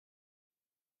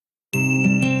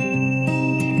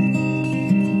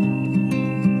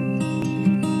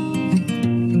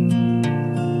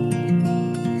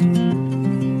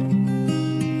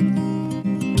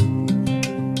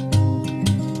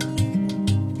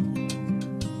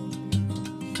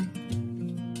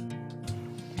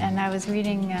And I was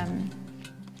reading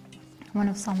one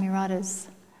of Swami Radha's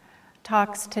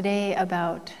talks today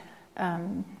about,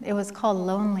 it was called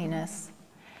loneliness.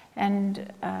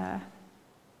 And I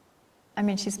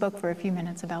mean, she spoke for a few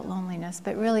minutes about loneliness,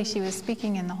 but really she was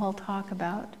speaking in the whole talk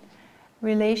about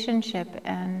relationship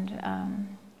and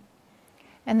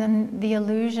then the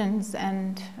illusions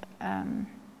and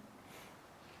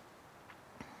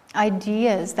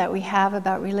ideas that we have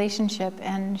about relationship,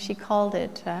 and she called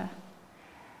it,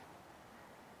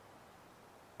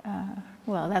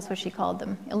 well, that's what she called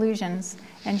them, illusions.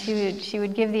 And she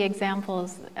would give the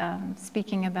examples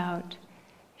speaking about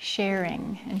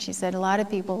sharing. And she said a lot of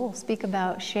people will speak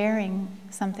about sharing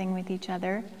something with each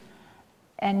other,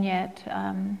 and yet,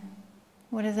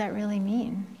 what does that really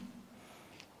mean?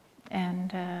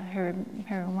 And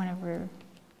one of her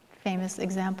famous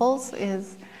examples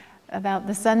is about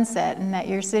the sunset, and that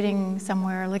you're sitting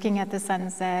somewhere looking at the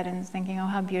sunset and thinking, oh,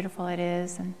 how beautiful it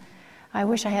is, and I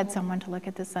wish I had someone to look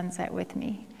at the sunset with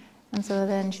me. And so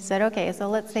then she said, okay, so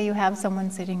let's say you have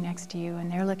someone sitting next to you and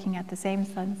they're looking at the same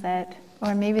sunset,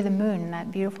 or maybe the moon,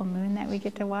 that beautiful moon that we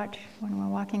get to watch when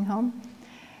we're walking home,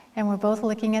 and we're both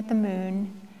looking at the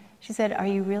moon. She said, are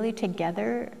you really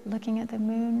together looking at the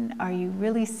moon? Are you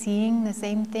really seeing the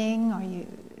same thing?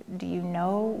 Do you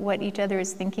know what each other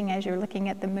is thinking as you're looking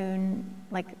at the moon?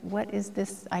 Like, what is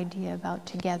this idea about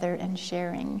together and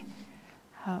sharing?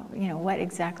 What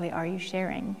exactly are you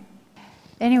sharing?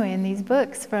 Anyway, in these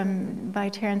books by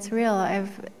Terence Real,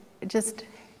 I've just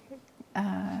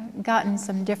gotten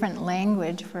some different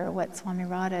language for what Swami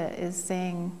Radha is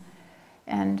saying.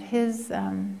 And his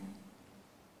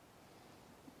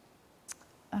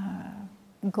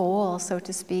goal, so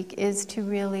to speak, is to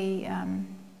really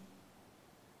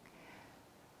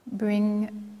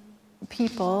bring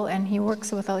people, and he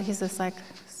works with, he's a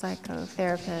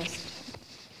psychotherapist,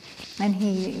 and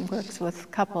he works with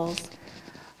couples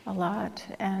a lot.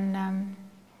 And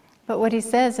but what he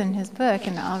says in his book,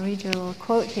 and I'll read you a little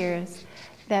quote here, is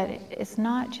that it's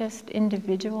not just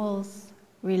individuals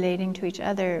relating to each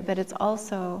other, but it's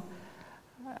also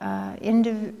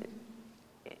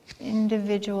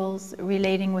individuals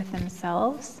relating with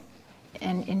themselves,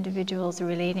 and individuals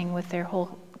relating with their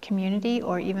whole community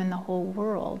or even the whole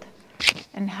world.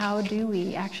 And how do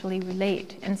we actually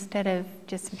relate instead of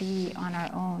just be on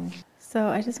our own? So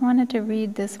I just wanted to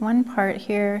read this one part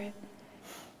here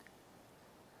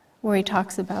where he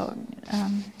talks about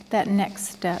that next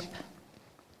step.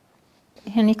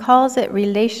 And he calls it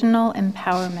relational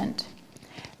empowerment.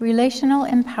 Relational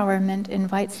empowerment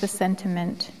invites the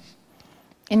sentiment,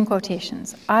 in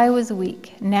quotations, I was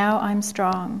weak, now I'm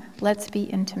strong, let's be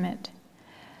intimate.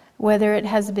 Whether it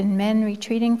has been men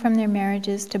retreating from their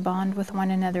marriages to bond with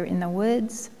one another in the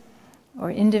woods,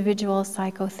 or individual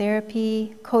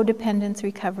psychotherapy, codependence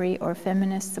recovery, or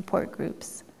feminist support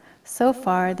groups. So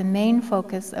far, the main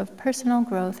focus of personal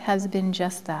growth has been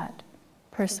just that,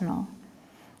 personal.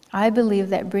 I believe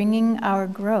that bringing our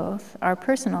growth, our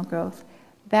personal growth,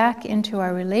 back into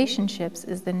our relationships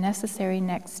is the necessary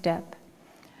next step,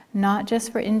 not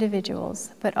just for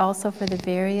individuals, but also for the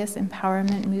various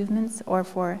empowerment movements or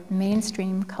for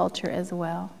mainstream culture as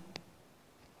well.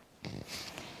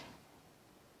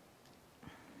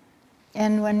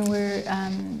 And when we're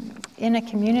in a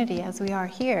community, as we are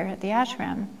here at the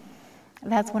ashram,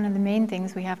 that's one of the main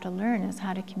things we have to learn, is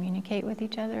how to communicate with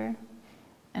each other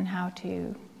and how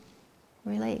to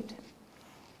relate.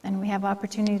 And we have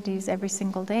opportunities every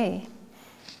single day.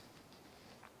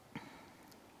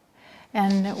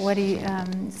 And what he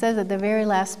says at the very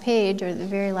last page, or the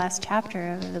very last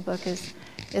chapter of the book,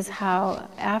 is how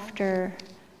after,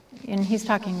 and he's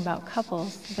talking about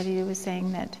couples, but he was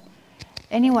saying that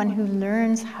anyone who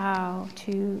learns how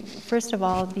to, first of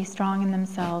all, be strong in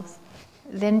themselves,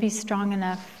 then be strong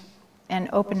enough and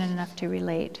open enough to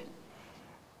relate,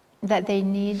 that they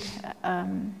need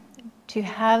to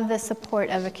have the support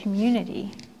of a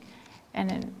community.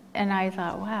 And I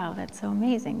thought, wow, that's so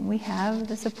amazing. We have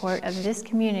the support of this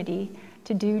community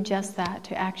to do just that,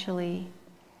 to actually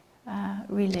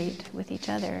relate with each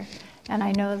other. And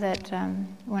I know that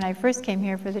when I first came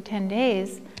here for the 10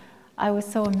 days, I was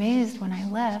so amazed when I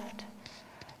left,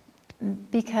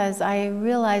 because I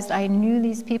realized I knew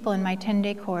these people in my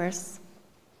 10-day course,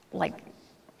 like,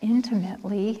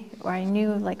 intimately, or I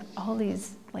knew like all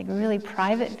these like really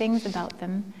private things about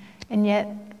them, and yet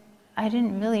I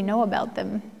didn't really know about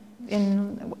them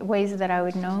in ways that I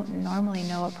would normally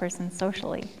know a person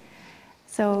socially.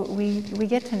 So we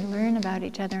get to learn about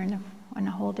each other in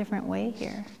a whole different way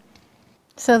here.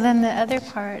 So then the other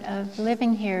part of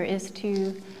living here is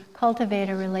to cultivate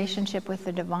a relationship with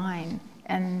the divine.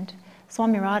 And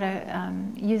Swami Radha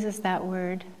uses that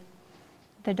word,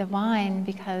 the divine,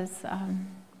 because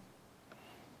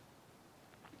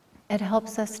it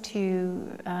helps us to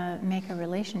make a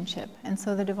relationship. And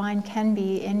so the divine can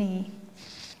be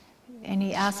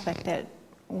any aspect that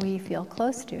we feel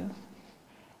close to.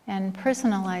 And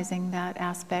personalizing that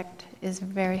aspect is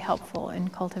very helpful in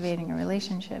cultivating a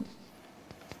relationship.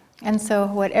 And so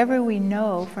whatever we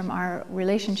know from our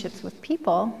relationships with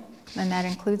people, and that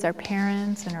includes our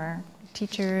parents and our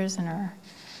teachers and our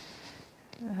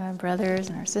brothers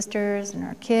and our sisters and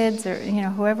our kids, or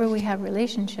whoever we have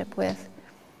relationship with,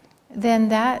 then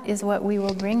that is what we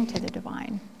will bring to the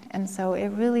divine. And so it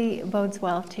really bodes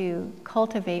well to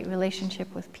cultivate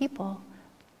relationship with people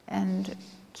and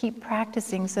keep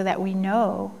practicing so that we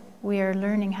know we are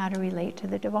learning how to relate to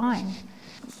the divine.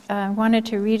 I wanted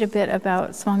to read a bit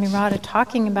about Swami Radha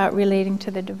talking about relating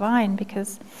to the divine,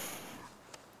 because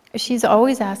she's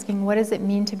always asking, what does it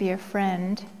mean to be a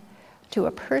friend to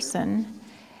a person?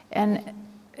 And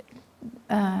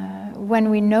when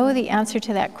we know the answer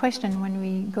to that question, when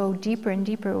we go deeper and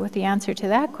deeper with the answer to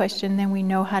that question, then we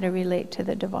know how to relate to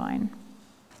the divine.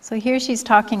 So here she's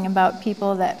talking about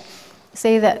people that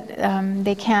say that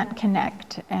they can't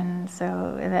connect, and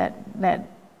so that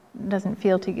doesn't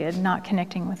feel too good, not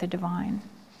connecting with the divine.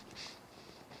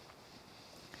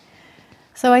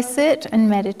 So I sit and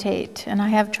meditate, and I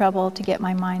have trouble to get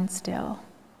my mind still.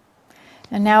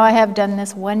 And now I have done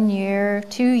this 1 year,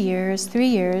 2 years, 3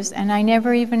 years, and I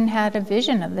never even had a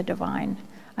vision of the divine.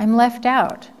 I'm left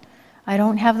out. I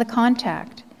don't have the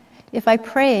contact. If I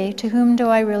pray, to whom do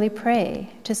I really pray?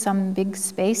 To some big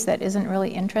space that isn't really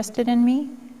interested in me?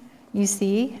 You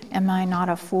see, am I not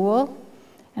a fool?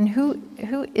 And who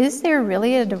is there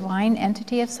really a divine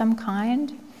entity of some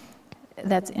kind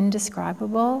that's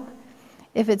indescribable?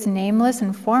 If it's nameless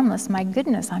and formless, my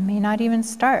goodness, I may not even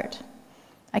start.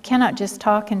 I cannot just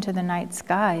talk into the night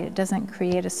sky. It doesn't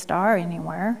create a star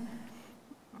anywhere.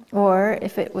 Or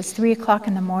if it was 3 o'clock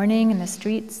in the morning in the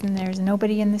streets and there's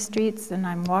nobody in the streets and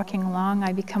I'm walking along,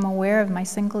 I become aware of my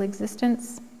single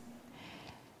existence.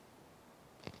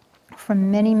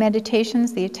 From many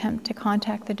meditations, the attempt to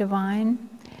contact the divine,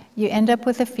 you end up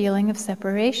with a feeling of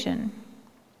separation.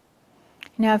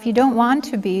 Now, if you don't want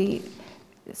to be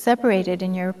separated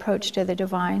in your approach to the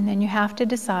divine, then you have to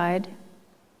decide,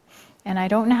 and I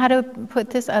don't know how to put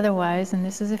this otherwise, and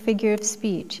this is a figure of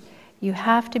speech, you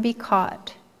have to be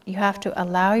caught. You have to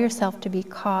allow yourself to be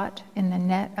caught in the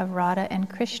net of Radha and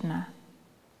Krishna.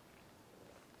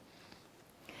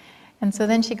 And so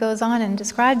then she goes on and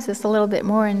describes this a little bit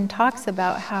more and talks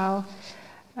about how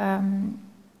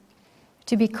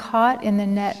to be caught in the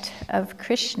net of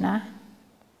Krishna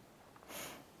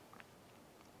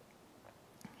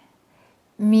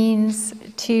means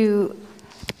to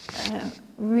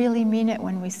really mean it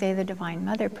when we say the Divine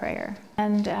Mother prayer.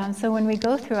 And so when we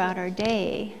go throughout our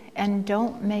day and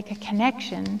don't make a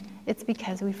connection, it's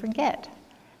because we forget.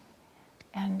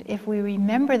 And if we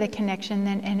remember the connection,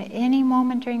 then in any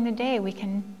moment during the day, we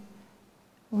can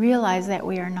realize that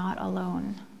we are not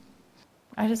alone.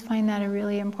 I just find that a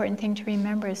really important thing to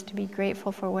remember, is to be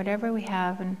grateful for whatever we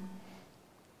have. And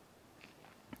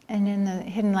in the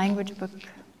Hidden Language book,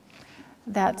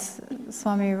 that's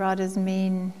Swami Radha's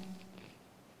main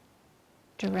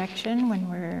direction when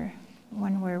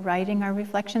we're writing our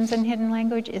reflections in hidden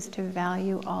language, is to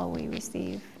value all we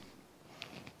receive.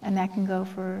 And that can go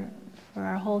for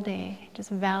our whole day, just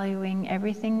valuing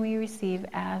everything we receive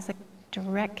as a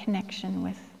direct connection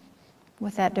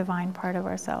with that divine part of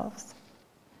ourselves.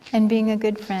 And being a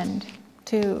good friend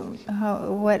to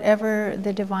whatever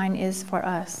the divine is for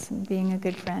us, being a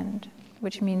good friend,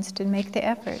 which means to make the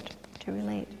effort to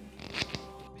relate.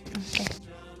 Okay.